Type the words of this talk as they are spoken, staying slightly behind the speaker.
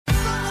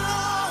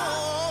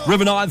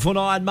River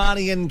 949,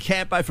 Marnie and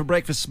Campo for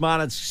breakfast.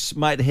 Smart. It's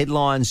made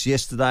headlines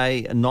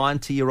yesterday. A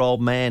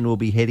 90-year-old man will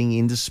be heading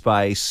into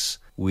space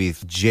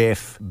with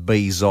Jeff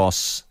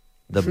Bezos,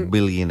 the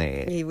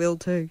billionaire. He will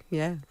too,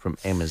 yeah. From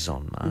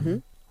Amazon,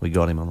 Marnie. We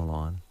got him on the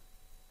line.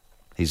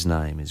 His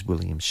name is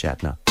William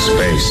Shatner.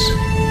 Space,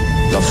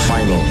 the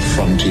final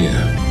frontier.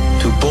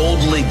 To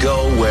boldly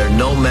go where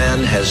no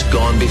man has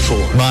gone before.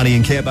 Marnie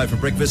and Campo for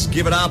breakfast.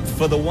 Give it up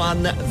for the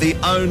one, the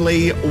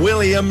only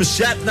William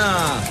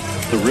Shatner.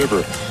 The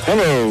river.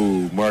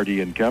 Hello,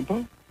 Marty and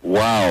Campo.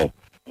 Wow.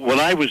 When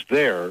I was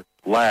there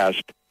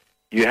last,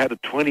 you had a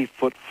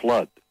 20-foot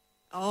flood.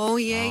 Oh,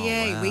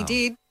 yeah, wow. we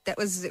did. It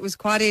was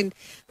quite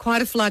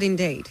a flood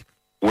indeed.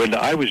 When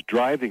I was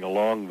driving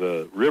along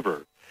the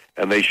river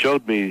and they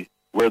showed me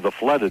where the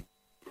flood had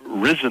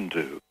risen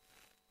to,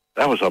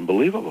 that was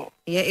unbelievable.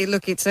 Yeah,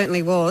 it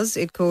certainly was.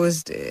 It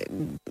caused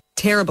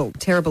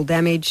terrible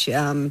damage.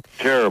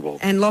 Terrible.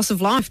 And loss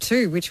of life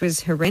too, which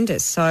was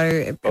horrendous. So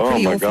a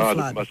pretty my awful God,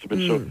 flood. it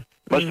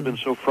must have been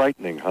so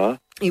frightening, huh?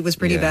 It was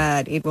pretty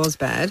bad. It was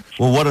bad.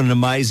 Well, what an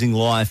amazing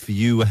life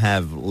you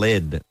have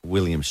led,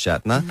 William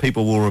Shatner.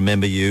 People will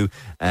remember you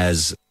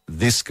as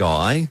this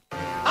guy.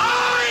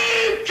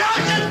 I'm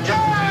Captain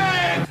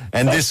Kirk!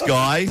 And this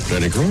guy.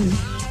 Denny Crane.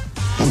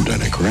 I'm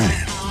Denny Crane.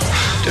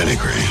 Denny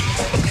Crane.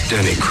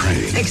 Denny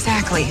Crane.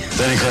 Exactly.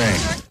 Denny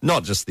Crane.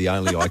 Not just the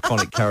only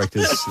iconic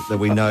characters that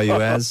we know you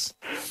as.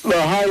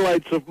 The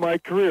highlights of my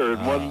career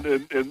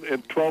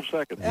in 12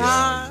 seconds.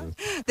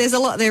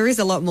 There is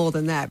a lot more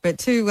than that, but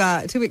two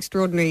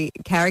extraordinary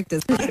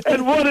characters.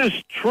 And what is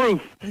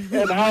truth?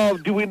 And how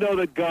do we know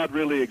that God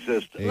really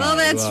exists? Well,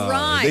 that's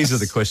right. These are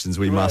the questions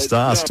we must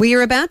ask. We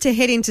are about to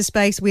head into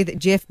space with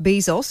Jeff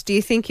Bezos. Do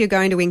you think you're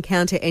going to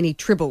encounter any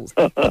tribbles?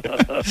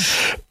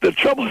 The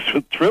trouble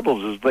with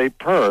tribbles is they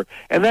purr,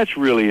 and that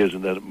really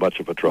isn't that much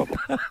of a trouble.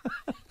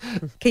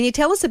 Can you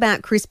tell us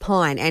about Chris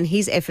Pine and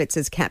his efforts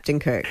as Captain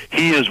Kirk?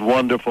 He is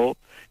wonderful.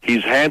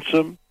 He's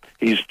handsome.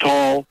 He's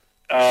tall.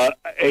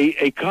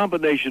 A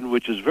combination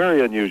which is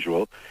very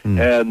unusual,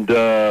 and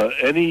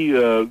any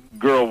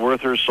girl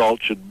worth her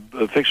salt should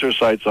fix her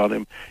sights on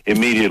him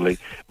immediately.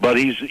 But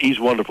he's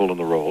wonderful in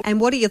the role. And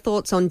what are your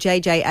thoughts on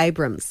J.J.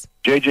 Abrams?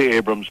 J.J.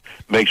 Abrams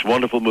makes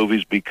wonderful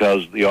movies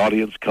because the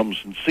audience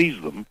comes and sees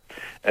them,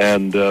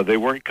 and they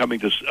weren't coming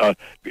to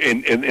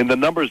in the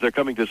numbers they're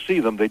coming to see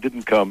them. They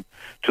didn't come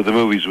to the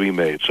movies we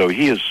made. So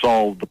he has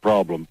solved the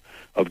problem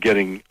of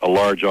getting a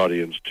large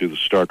audience to the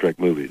Star Trek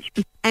movies.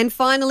 And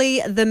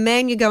finally, the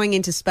man you're going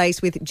into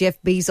space with,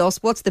 Jeff Bezos,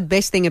 what's the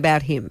best thing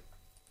about him?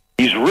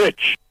 He's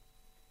rich.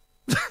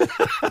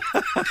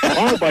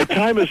 Oh, my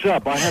time is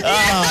up. I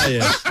have to...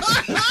 Yes.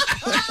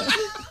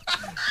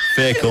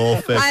 Fair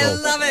call. I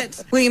love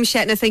it. William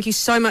Shatner, thank you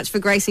so much for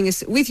gracing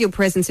us with your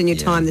presence and your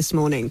time this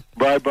morning.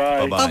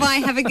 Bye-bye.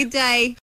 Bye-bye. Have a good day.